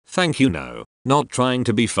Thank you, no. Not trying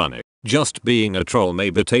to be funny. Just being a troll.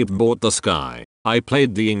 Maybe tape bought the sky. I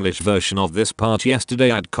played the English version of this part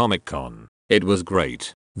yesterday at Comic Con. It was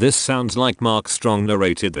great. This sounds like Mark Strong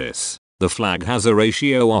narrated this. The flag has a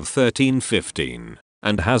ratio of 13:15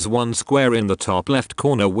 and has one square in the top left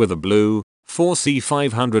corner with a blue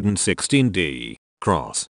 4C516D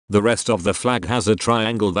cross. The rest of the flag has a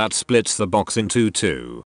triangle that splits the box into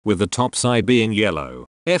two, with the top side being yellow,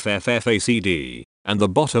 FFFACD, and the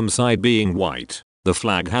bottom side being white. The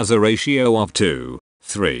flag has a ratio of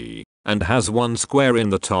 2:3 and has one square in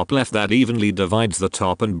the top left that evenly divides the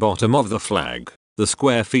top and bottom of the flag. The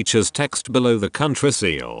square features text below the country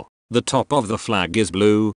seal. The top of the flag is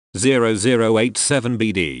blue,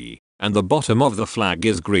 0087BD, and the bottom of the flag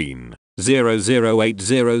is green,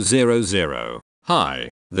 008000. Hi,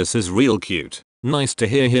 this is real cute. Nice to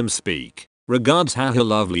hear him speak. Regards, haha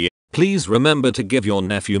lovely. Please remember to give your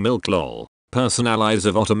nephew milk lol. Personalize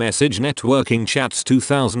of auto message networking chats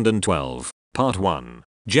 2012. Part 1.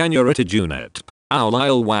 January to June. Owl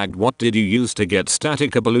I'll wagged. What did you use to get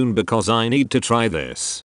static a balloon? Because I need to try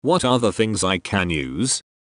this. What other things I can use?